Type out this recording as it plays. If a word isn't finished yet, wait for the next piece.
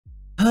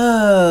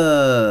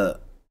I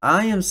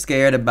am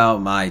scared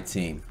about my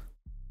team.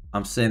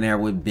 I'm sitting there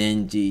with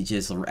Benji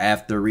just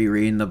after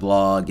rereading the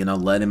blog,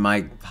 letting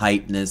my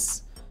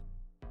hypeness.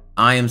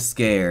 I am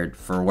scared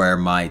for where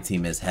my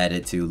team is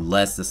headed to.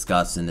 Let's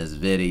discuss in this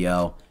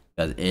video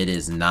because it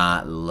is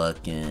not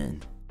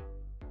looking.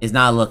 It's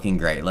not looking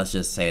great. Let's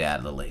just say that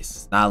at the least.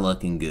 It's not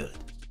looking good.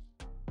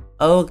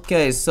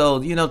 Okay, so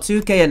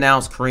 2K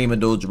announced Kareem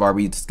Abdul-Jabbar.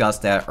 We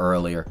discussed that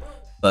earlier.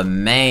 But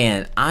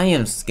man, I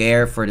am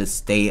scared for the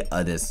state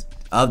of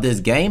this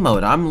game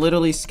mode. I'm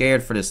literally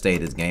scared for the state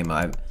of this game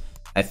mode.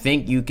 I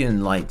think you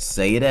can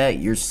say that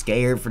you're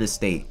scared for the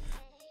state.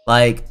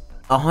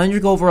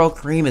 100 overall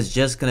Kareem is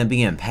just gonna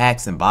be in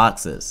packs and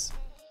boxes.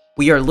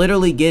 We are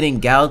literally getting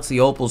Galaxy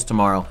Opals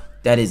tomorrow.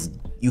 That is,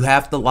 you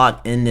have to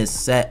lock in this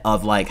set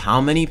of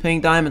how many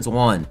pink diamonds?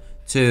 1,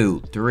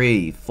 2,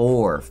 3,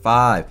 4,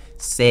 5,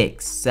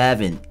 6,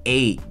 7,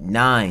 8,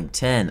 9,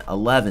 10,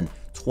 11,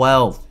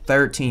 12,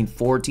 13,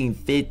 14,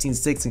 15,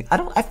 16.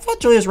 I thought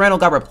Julius Randle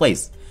got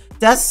replaced.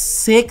 That's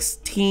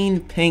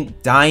 16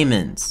 pink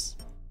diamonds.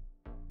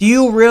 Do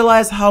you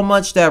realize how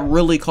much that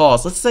really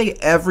costs? Let's say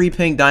every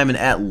pink diamond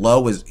at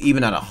low is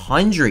even at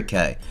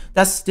 100k.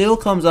 That still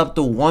comes up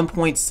to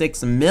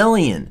 1.6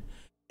 million.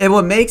 And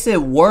what makes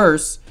it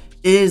worse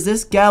is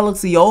this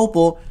Galaxy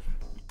Opal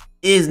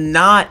is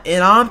not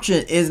an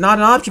option. Is not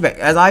an option pack.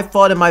 As I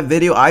thought in my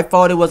video, I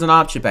thought it was an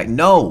option pack.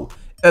 No.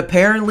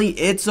 Apparently,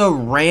 it's a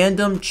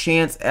random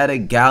chance at a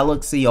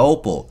Galaxy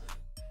Opal.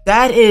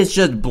 That is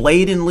just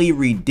blatantly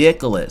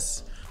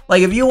ridiculous.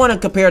 If you want to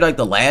compare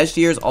the last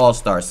year's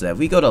All-Star set, if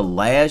we go to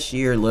last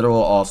year literal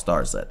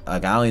All-Star set, I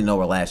don't even know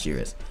where last year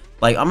is.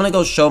 I'm gonna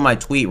go show my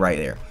tweet right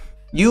there.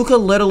 You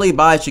could literally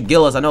buy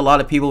Shagillas. I know a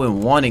lot of people have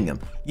been wanting them.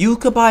 You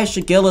could buy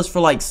Shagillas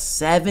for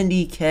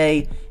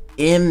 70k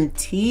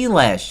MT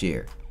last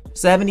year.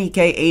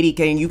 70k,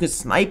 80k, and you could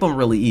snipe them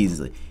really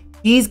easily.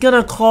 He's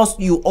gonna cost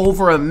you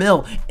over $1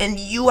 mil, and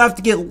you have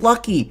to get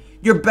lucky.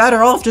 You're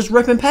better off just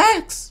ripping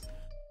packs.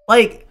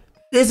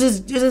 This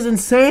is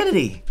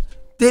insanity.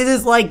 This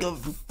is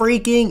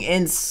freaking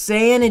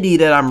insanity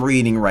that I'm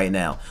reading right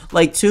now.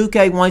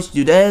 2K wants to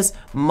do this,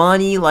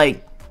 money,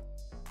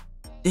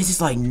 this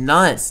is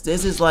nuts.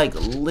 This is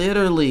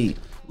literally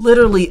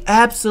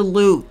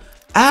absolute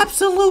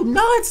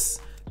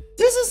nuts.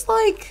 This is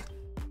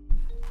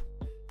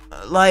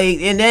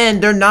and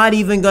then they're not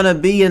even gonna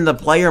be in the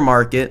player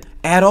market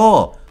at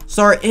all.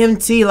 So our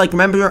MT,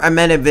 remember I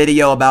made a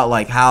video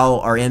about how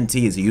our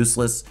MT is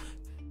useless?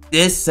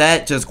 This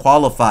set just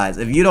qualifies.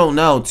 If you don't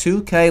know,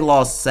 2K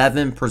lost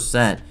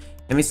 7%.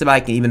 Let me see if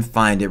I can even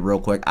find it real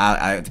quick.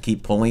 I have to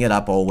keep pulling it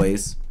up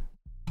always.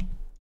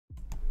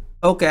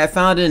 Okay, I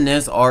found it in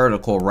this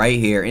article right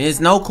here. And it's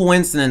no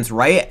coincidence,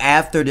 right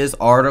after this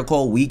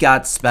article, we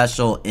got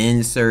special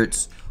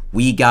inserts.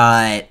 We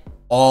got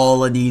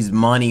all of these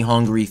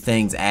money-hungry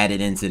things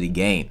added into the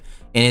game.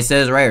 And it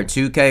says right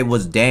here, 2K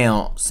was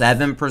down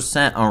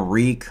 7% on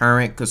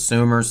recurrent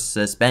consumer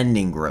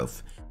spending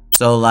growth.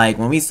 So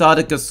when we saw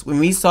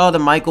the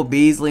Michael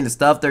Beasley and the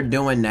stuff they're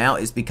doing now,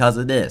 it's because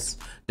of this.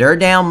 They're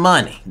down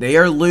money. They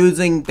were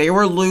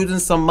losing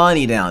some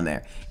money down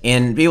there.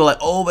 And people are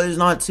oh, but it's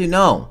not too.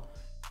 No.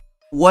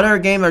 What our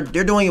game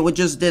they're doing it with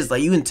just this.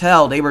 You can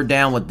tell they were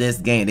down with this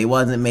game. They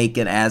wasn't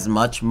making as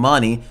much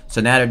money.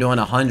 So now they're doing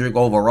 100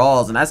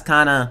 overalls. And that's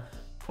kind of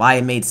why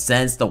it made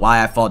sense to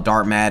why I thought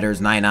Dark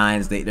Matters,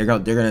 99s, they're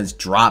gonna just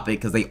drop it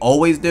because they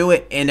always do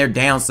it and they're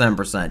down 7%.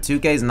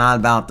 2K's not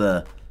about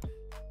the.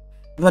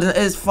 But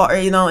as far,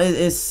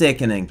 it's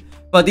sickening.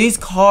 But these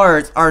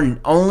cards are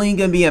only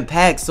going to be in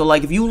packs. So,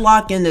 if you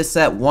lock in this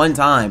set one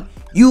time,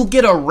 you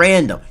get a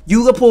random.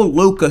 You can pull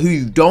Luka, who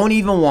you don't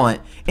even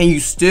want, and you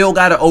still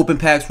got to open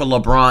packs for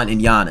LeBron and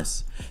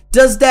Giannis.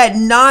 Does that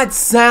not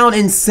sound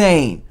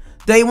insane?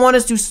 They want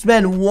us to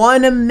spend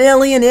 1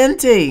 million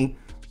MT,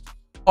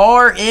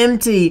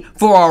 RMT,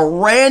 for a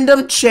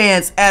random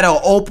chance at an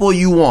Opal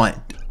you want.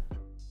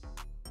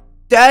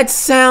 That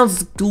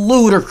sounds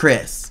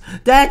ludicrous.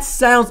 That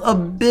sounds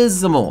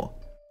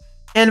abysmal.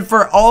 And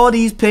for all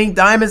these pink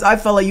diamonds, I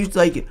felt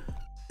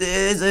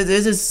this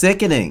is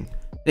sickening.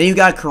 Then you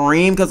got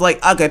Kareem, because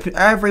okay,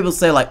 people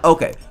say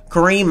okay,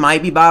 Kareem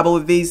might be viable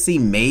with VC,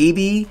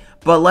 maybe,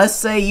 but let's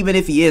say even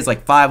if he is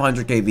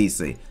 500k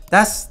VC,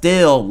 that's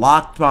still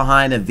locked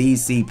behind a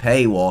VC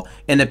paywall,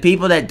 and the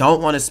people that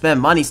don't want to spend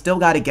money still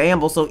got to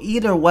gamble. So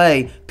either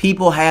way,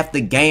 people have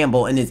to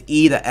gamble, and it's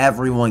either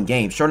everyone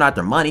games. Sure, not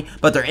their money,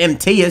 but their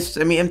MT is.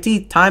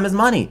 MT time is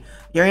money.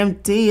 Your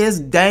MT is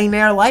dang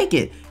near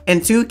it,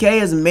 and 2K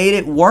has made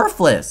it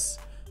worthless.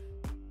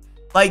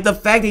 The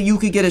fact that you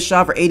could get a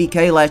shot for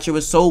 80k last year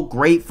was so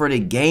great for the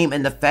game,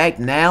 and the fact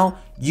now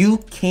you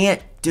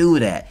can't do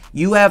that.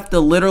 You have to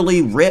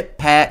literally rip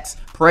packs,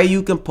 pray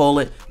you can pull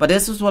it. But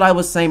this is what I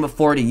was saying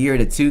before the year,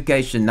 that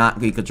 2K should not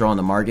be controlling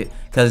the market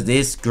because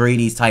this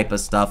greedy type of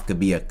stuff could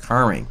be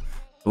occurring,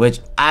 which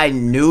I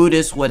knew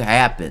this would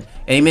happen.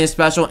 And he made a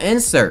special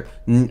insert.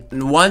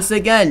 Once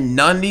again,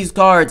 none of these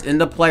cards in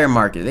the player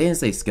market. They didn't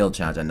say skill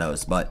challenge, I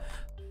noticed, but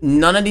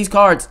none of these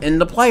cards in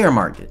the player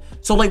market.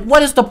 So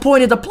what is the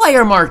point of the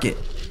player market?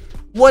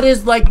 What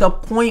is like the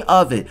point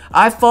of it?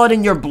 I thought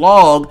in your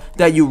blog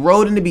that you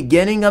wrote in the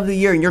beginning of the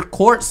year in your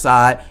court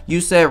side,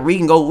 you said we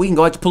can go ahead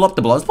and pull up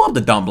the blog. Let's pull up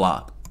the dumb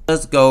blog.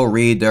 Let's go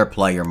read their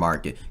player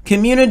market.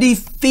 Community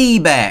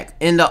feedback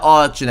in the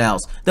auction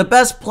house. The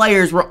best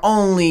players were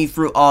only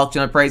through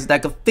auction appraisals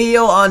that could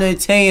feel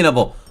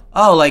unattainable.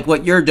 Oh, like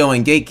what you're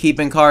doing,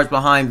 gatekeeping cards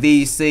behind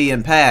VC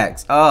and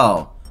packs.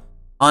 Oh,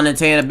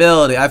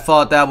 unattainability. I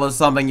thought that was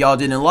something y'all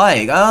didn't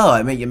like. Oh,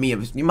 I mean,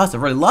 you must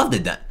have really loved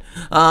it then.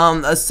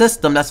 A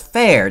system that's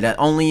fair, that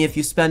only if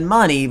you spend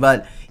money,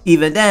 but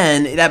even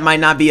then, that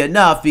might not be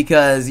enough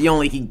because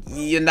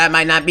that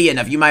might not be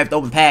enough. You might have to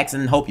open packs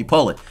and hope you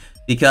pull it.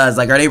 Because,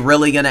 like, are they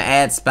really gonna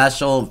add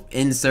special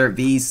insert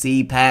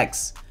VC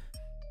packs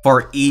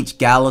for each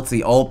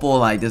Galaxy Opal?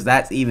 Like, does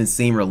that even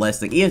seem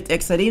realistic? Even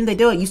if they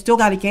do it, you still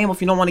gotta gamble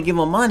if you don't want to give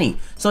them money.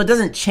 So it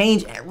doesn't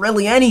change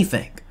really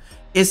anything.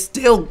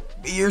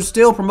 You're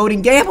still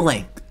promoting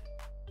gambling.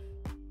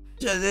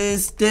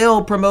 It's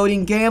still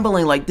promoting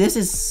gambling. Like, this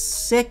is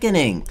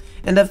sickening.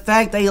 And the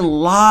fact they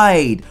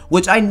lied,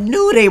 which I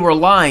knew they were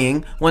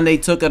lying when they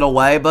took it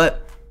away,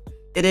 but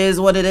it is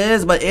what it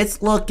is. But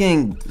it's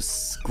looking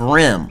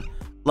grim.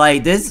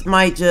 Like, this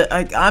might just,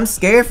 I'm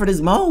scared for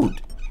this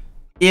mode.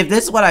 If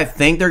this is what I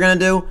think they're gonna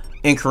do,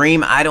 and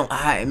Kareem,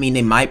 I mean,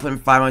 they might put in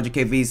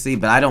 500k VC,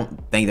 but I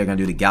don't think they're gonna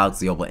do the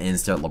Galaxy Opal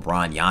insert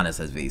LeBron Giannis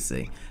as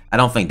VC. I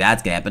don't think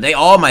that's gonna happen. They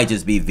all might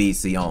just be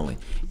VC only.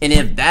 And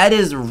if that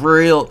is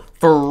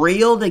for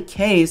real the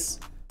case,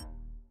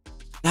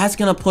 that's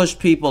gonna push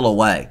people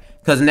away.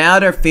 Because now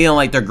they're feeling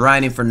like they're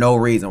grinding for no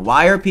reason.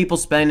 Why are people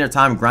spending their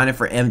time grinding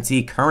for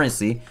MT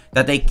currency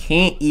that they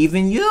can't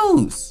even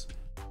use?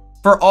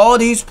 For all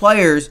these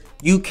players,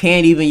 you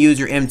can't even use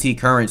your MT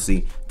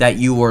currency that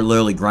you were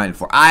literally grinding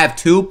for. I have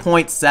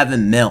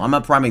 2.7 mil. I'm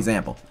a prime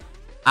example.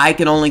 I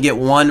can only get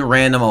one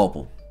random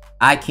Opal.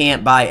 I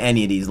can't buy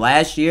any of these.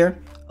 Last year,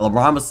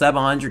 LeBron was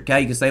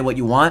 700k. You can say what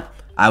you want.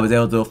 I was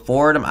able to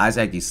afford him. I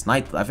actually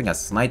sniped. I think I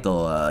sniped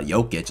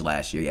Jokic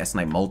last year. Yeah, I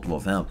sniped multiple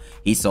of him.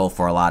 He sold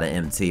for a lot of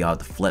MT. I had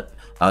to flip.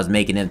 I was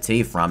making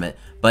MT from it.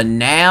 But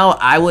now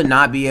I would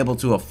not be able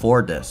to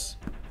afford this.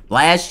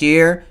 Last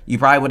year, you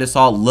probably would have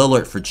saw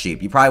Lillard for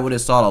cheap. You probably would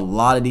have saw a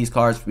lot of these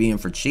cards being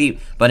for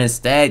cheap. But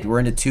instead, we're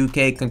in the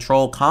 2K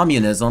control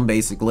communism,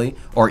 basically,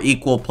 or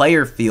equal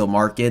player field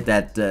market.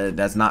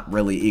 That's not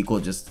really equal,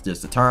 just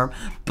a term.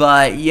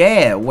 But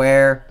yeah,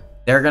 where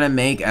they're gonna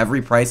make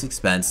every price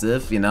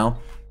expensive. You know,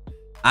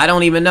 I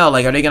don't even know.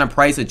 Like, are they gonna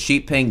price a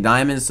cheap pink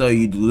diamond so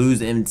you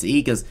lose MT?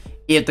 Because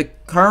if the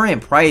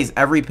current price,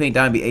 every pink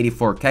diamond be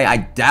 84k, I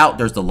doubt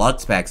there's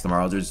deluxe packs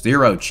tomorrow. There's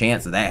zero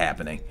chance of that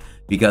happening.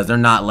 Because they're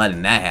not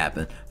letting that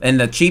happen. And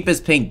the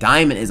cheapest pink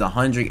diamond is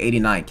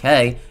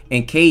 189k.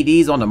 And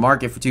KD's on the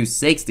market for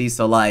 260.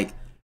 So, like,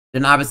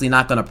 they're obviously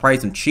not going to price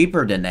them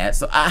cheaper than that.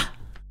 So,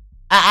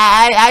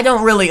 I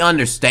don't really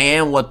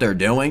understand what they're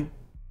doing.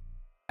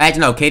 Actually,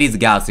 no, KD's the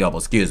Galaxy Opal.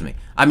 Excuse me.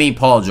 I mean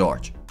Paul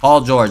George.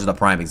 Paul George is the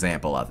prime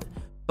example of it.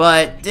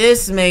 But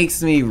this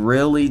makes me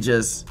really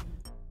just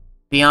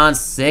beyond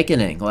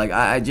sickening. Like,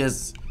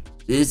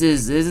 This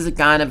is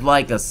kind of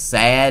like a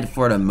sad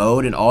for the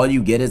mode, and all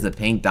you get is a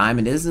pink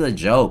diamond. This is a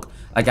joke.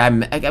 Like I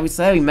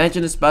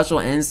mentioned, the special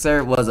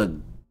insert was a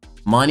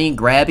money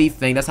grabby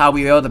thing. That's how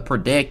we were able to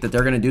predict that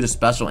they're gonna do the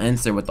special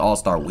insert with the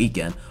All-Star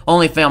Weekend.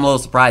 Only thing I'm a little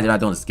surprised they're not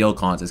doing the skill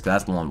contest because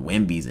that's the one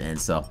Wemby's in.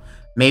 So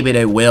maybe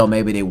they will,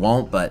 maybe they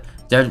won't. But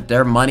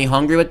they're money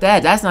hungry with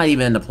that. That's not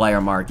even in the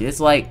player market. It's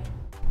like,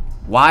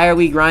 why are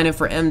we grinding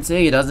for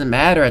MT? It doesn't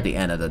matter at the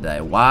end of the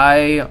day.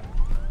 Why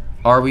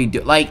are we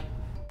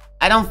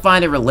I don't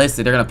find it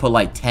realistic they're going to put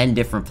like 10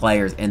 different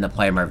players in the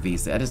player market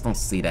VC. I just don't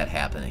see that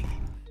happening.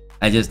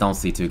 I just don't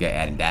see 2K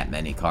adding that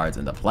many cards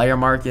in the player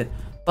market.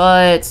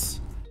 But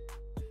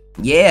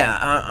yeah,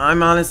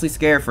 I'm honestly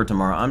scared for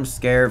tomorrow. I'm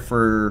scared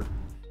for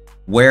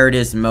where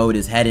this mode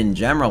is headed in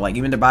general. Like,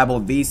 even the Bible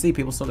VC,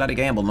 people still got to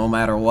gamble no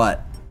matter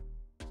what.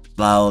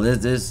 Well,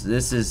 this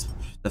is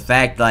the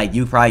fact, like,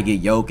 you probably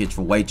get Jokic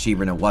for way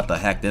cheaper than what the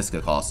heck this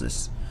could cost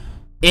us.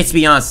 It's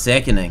beyond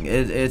sickening.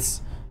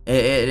 It's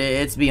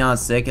beyond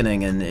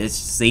sickening, and it's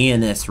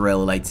seeing this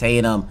really, like,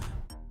 Tatum.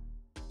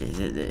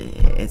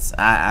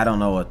 I don't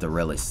know what to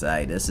really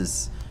say.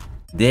 This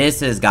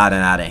has gotten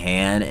out of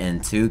hand,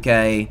 and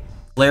 2K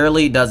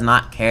clearly does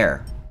not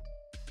care.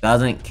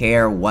 Doesn't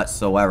care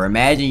whatsoever.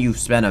 Imagine you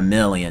spend $1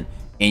 million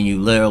and you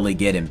literally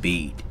get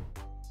Embiid,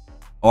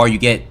 or you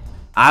get.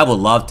 I would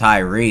love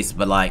Tyrese,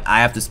 but like,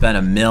 I have to spend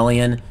 $1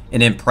 million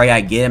and then pray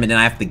I get him, and then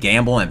I have to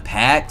gamble in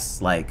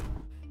packs. Like,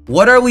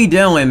 what are we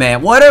doing,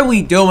 man? What are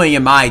we doing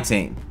in my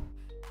team?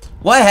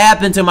 What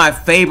happened to my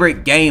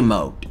favorite game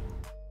mode?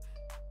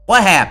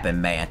 What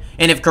happened, man?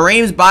 And if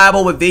Kareem's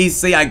Bible with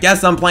VC, I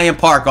guess I'm playing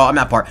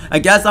I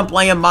guess I'm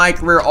playing my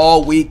career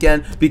all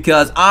weekend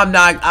because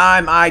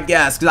I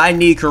guess, because I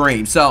need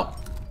Kareem. So,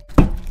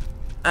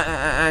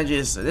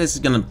 this is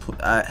gonna,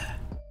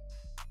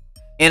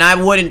 and I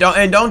wouldn't,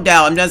 don't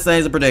doubt, I'm just saying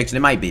it's a prediction.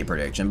 It might be a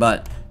prediction,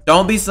 but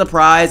don't be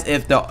surprised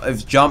if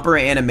jumper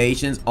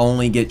animations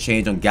only get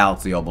changed on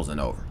Galaxy Opals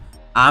and over.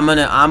 I'm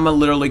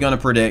literally gonna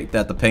predict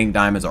that the pink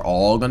diamonds are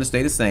all gonna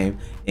stay the same,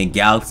 and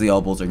galaxy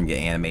opals are gonna get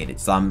animated.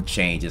 Some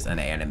changes in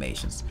the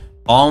animations.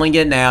 Calling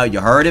it now. You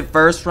heard it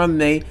first from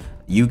me.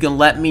 You can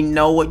let me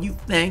know what you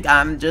think.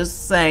 I'm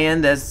just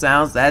saying that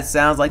sounds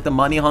like the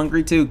money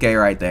hungry 2K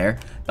right there.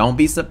 Don't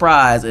be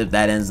surprised if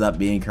that ends up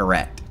being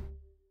correct.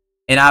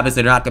 And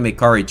obviously they're not gonna make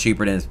Curry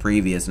cheaper than his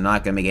previous. They're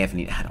not gonna make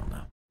Anthony. I don't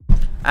know.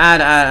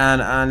 I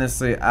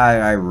honestly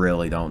I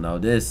really don't know.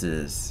 This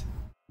is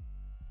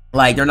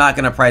like they're not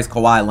gonna price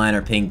Kawhi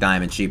Leonard pink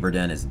diamond cheaper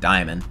than his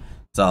diamond.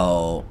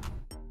 So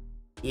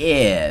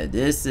yeah,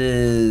 this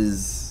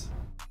is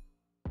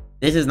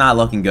not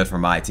looking good for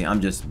my team.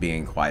 I'm just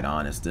being quite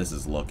honest. This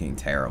is looking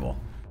terrible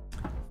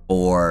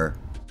for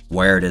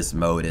where this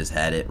mode is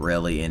headed,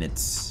 really. And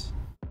it's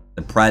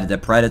the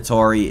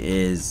predatory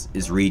is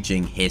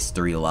reaching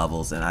history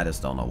levels, and I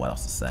just don't know what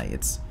else to say.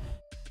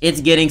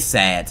 It's getting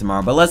sad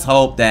tomorrow, but let's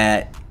hope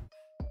that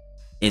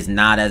it's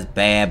not as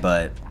bad.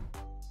 But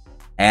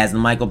as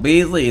Michael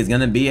Beasley is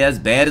gonna be as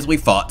bad as we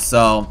thought.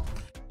 So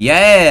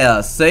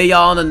yeah, see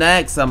y'all in the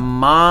next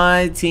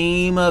My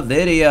Team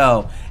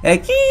video.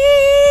 Hey,